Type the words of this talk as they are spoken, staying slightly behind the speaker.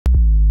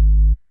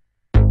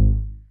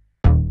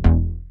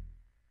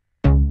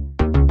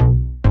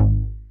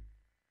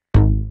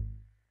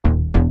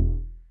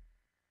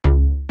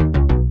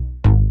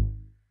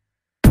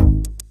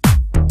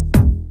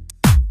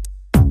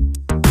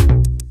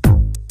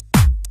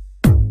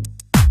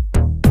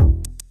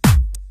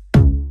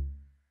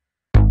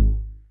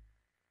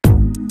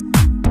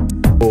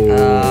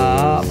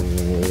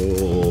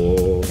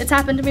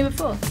happened to me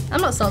before. I'm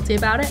not salty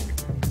about it.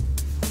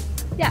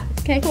 Yeah,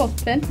 okay, cool.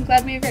 Finn, I'm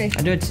glad we agree.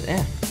 I do it,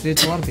 yeah, I do it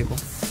to a lot of people.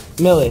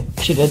 Millie,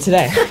 she did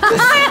today.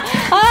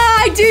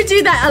 I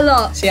do that a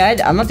lot. See,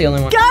 I'm not the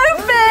only one. Go,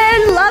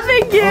 Finn!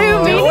 Loving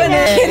you! Meaning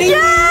it!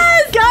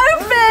 Yes! Go,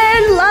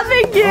 Finn!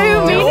 Loving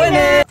you! Meaning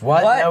it!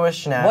 What? Noah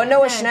Schnapp? What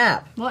Noah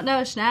Schnapp? What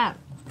Noah Schnapp?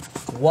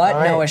 What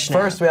Noah Schnapp?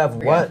 First we have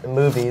what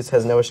movies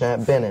has Noah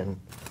Schnapp been in?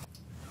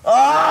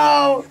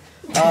 Oh!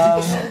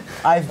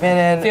 I've been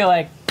in... I feel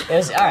like it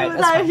was, alright,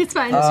 that's fine. It's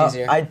fine. It's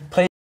easier. I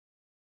played...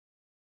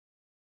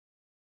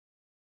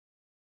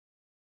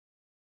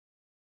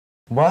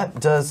 What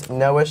does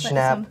Noah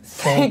Schnapp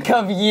think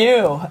of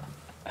you?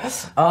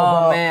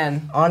 Oh,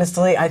 man.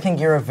 Honestly, I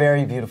think you're a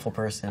very beautiful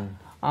person.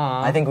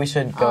 I think we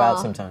should go out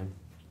sometime.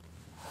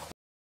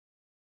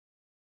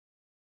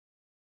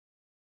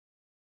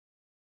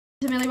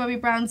 Millie Bobby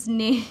Brown's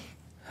knee.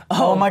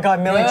 Oh my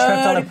god, Millie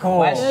tripped on a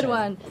pool. Good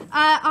one.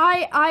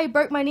 I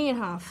broke my knee in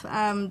half.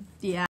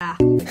 Yeah.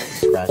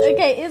 Scratch.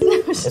 Okay,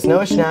 is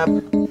Noah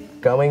Schnapp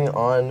going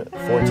on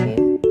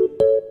 14?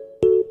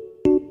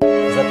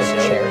 Is that the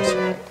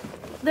chairs?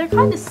 They're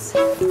kind of...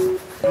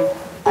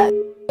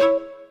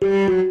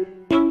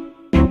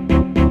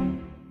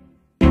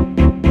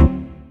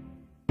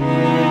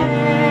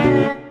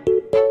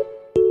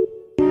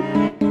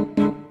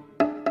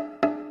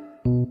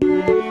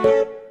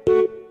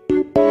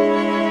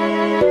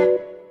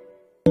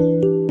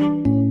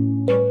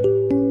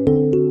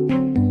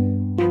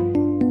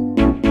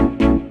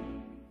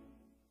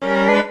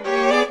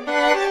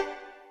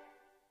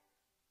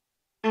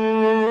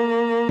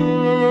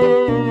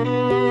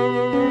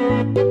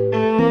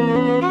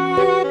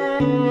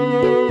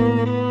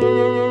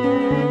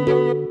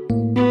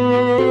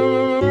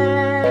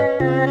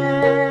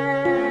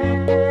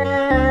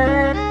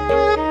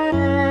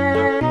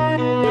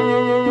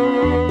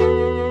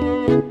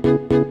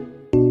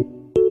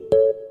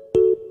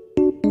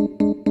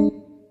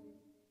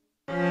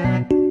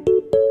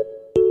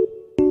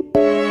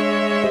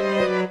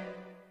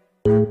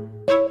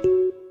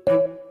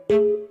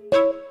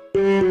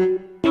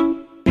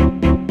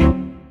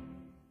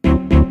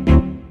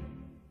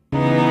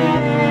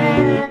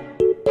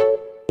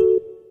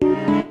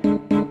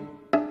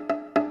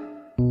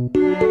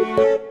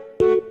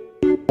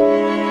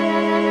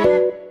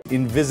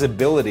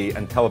 Invisibility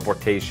and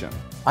teleportation.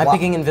 I'm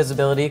picking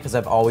invisibility because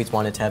I've always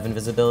wanted to have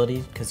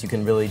invisibility because you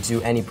can really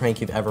do any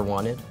prank you've ever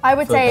wanted. I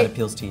would say that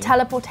appeals to you.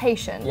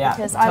 teleportation. Yeah,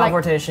 because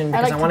teleportation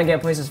because I want to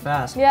get places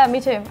fast. Yeah, me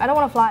too. I don't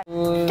want to fly.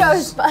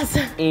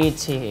 Ghostbusters.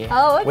 E.T.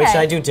 Oh, okay. Which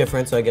I do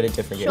different, so I get a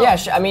different game. Yeah,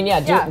 I mean, do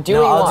no, what you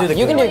I'll want. do the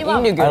You can do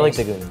Goonies. I like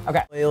the Goonies.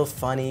 Okay. Loyal,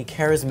 funny,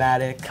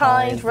 charismatic,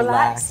 kind,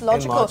 relaxed,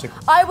 logical. and logical.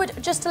 I would,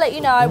 just to let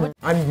you know, I would...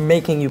 I'm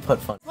making you put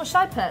fun. What should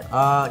I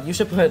put? You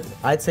should put,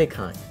 I'd say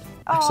kind.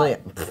 Actually,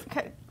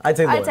 Okay. I'd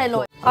say loyal. I'd say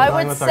loyal.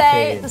 I would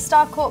say the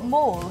Starcourt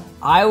Mall.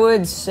 I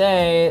would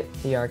say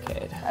the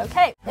arcade.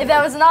 Okay. If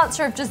there was an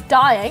answer of just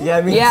dying. Yeah,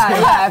 me too.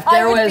 Yeah, if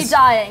there I would was, be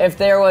dying. If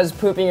there was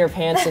pooping your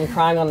pants and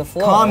crying on the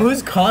floor. Calm,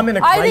 who's calm in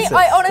a crisis?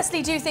 I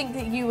honestly do think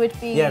that you would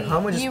be... Yeah,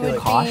 calm would just be like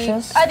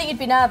cautious. I think you'd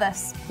be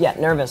nervous. Yeah,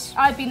 nervous.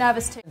 I'd be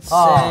nervous too.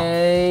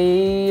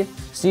 Say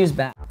Steve's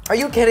back. Are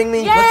you kidding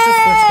me? Yay! Let's just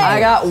switch games. I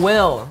got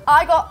Will.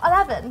 I got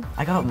 11.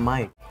 I got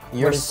Mike.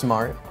 You're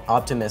smart,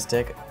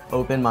 optimistic,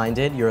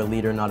 open-minded, you're a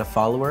leader, not a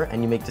follower,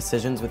 and you make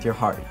decisions with your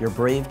heart. You're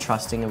brave,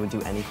 trusting, and would do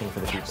anything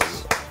for the people.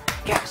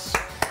 Yes.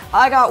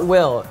 I got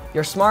Will.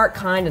 You're smart,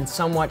 kind, and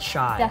somewhat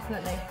shy.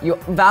 Definitely. You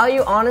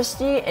value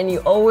honesty, and you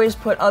always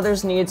put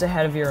others' needs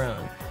ahead of your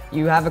own.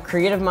 You have a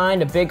creative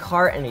mind, a big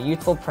heart, and a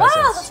youthful presence.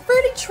 Wow, that's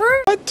really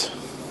true. What?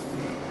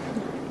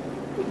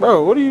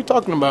 Bro, what are you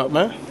talking about,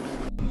 man?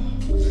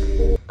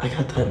 I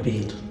got that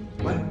beat.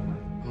 What?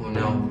 Oh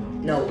no.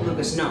 No,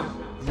 Lucas, no.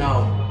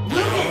 No.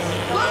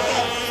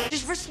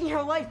 Just risking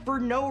her life for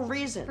no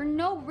reason. For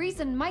no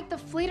reason, Mike the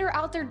Fleeter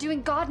out there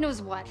doing God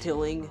knows what.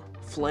 Killing,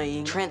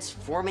 flaying,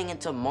 transforming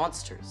into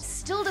monsters.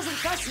 Still doesn't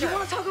trust You her.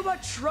 want to talk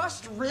about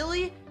trust,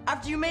 really?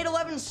 After you made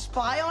 11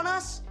 spy on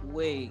us?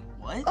 Wait,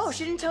 what? Oh,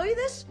 she didn't tell you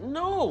this?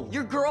 No.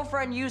 Your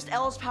girlfriend used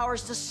Ella's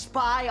powers to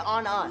spy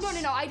on us.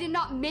 No, I did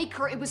not make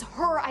her. It was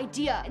her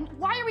idea. And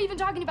why are we even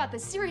talking about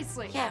this?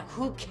 Seriously. Yeah,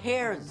 who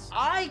cares?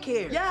 I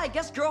care. Yeah, I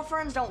guess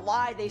girlfriends don't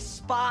lie, they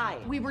spy.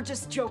 We were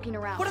just joking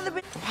around. What are the...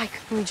 Why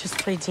couldn't we just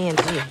play D&D?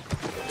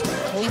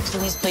 Can we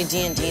please play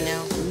D&D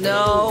now?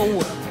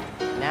 No.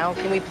 Now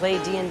can we play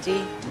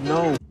D&D?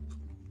 No.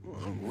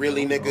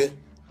 Really, nigga?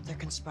 They're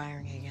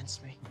conspiring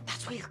against me.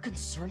 That's what you're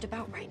concerned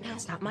about right now?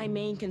 It's not my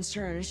main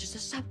concern, it's just a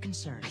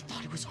sub-concern. I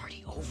thought it was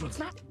already over. It's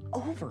not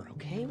over,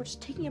 okay? We're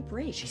just taking a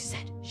break. She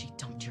said she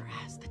dumped your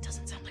ass. That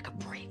doesn't sound like a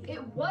break.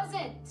 It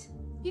wasn't.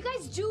 You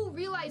guys do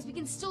realize we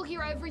can still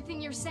hear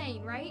everything you're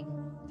saying, right?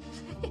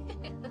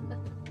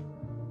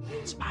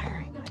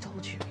 Conspiring. I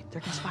told you.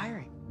 They're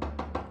conspiring.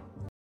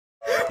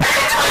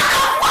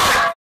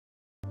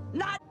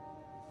 Not...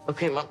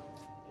 Okay, Mom.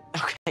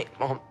 Okay,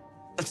 Mom.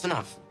 That's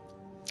enough.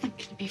 I'm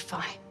gonna be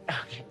fine.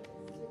 Okay.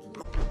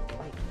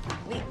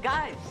 Wait,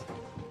 guys!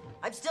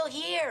 I'm still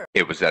here!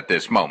 It was at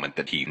this moment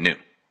that he knew.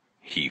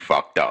 He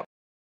fucked up.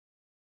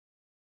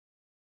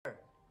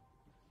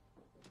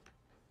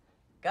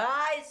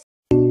 Guys!